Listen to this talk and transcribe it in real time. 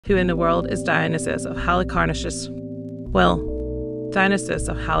Who in the world is Dionysius of Halicarnassus? Well, Dionysius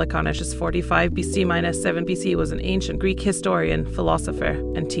of Halicarnassus 45 BC-7 BC was an ancient Greek historian, philosopher,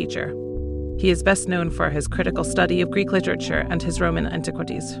 and teacher. He is best known for his critical study of Greek literature and his Roman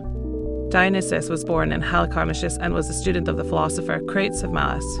antiquities. Dionysius was born in Halicarnassus and was a student of the philosopher Crates of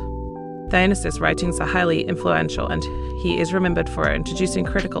Malus. Dionysius' writings are highly influential, and he is remembered for introducing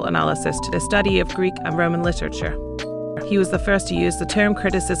critical analysis to the study of Greek and Roman literature. He was the first to use the term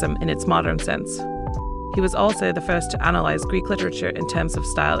criticism in its modern sense. He was also the first to analyze Greek literature in terms of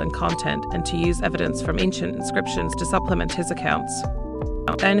style and content, and to use evidence from ancient inscriptions to supplement his accounts.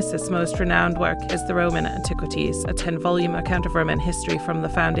 Dionysius' most renowned work is the Roman Antiquities, a 10-volume account of Roman history from the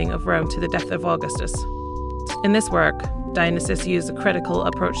founding of Rome to the death of Augustus. In this work, Dionysius used a critical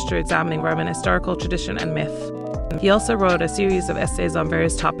approach to examining Roman historical tradition and myth. He also wrote a series of essays on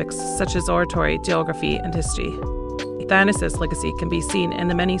various topics, such as oratory, geography, and history. Dionysius' legacy can be seen in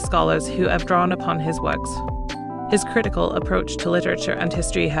the many scholars who have drawn upon his works. His critical approach to literature and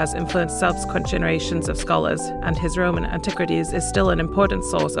history has influenced subsequent generations of scholars, and his Roman Antiquities is still an important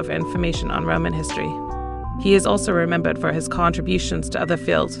source of information on Roman history. He is also remembered for his contributions to other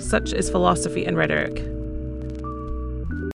fields, such as philosophy and rhetoric.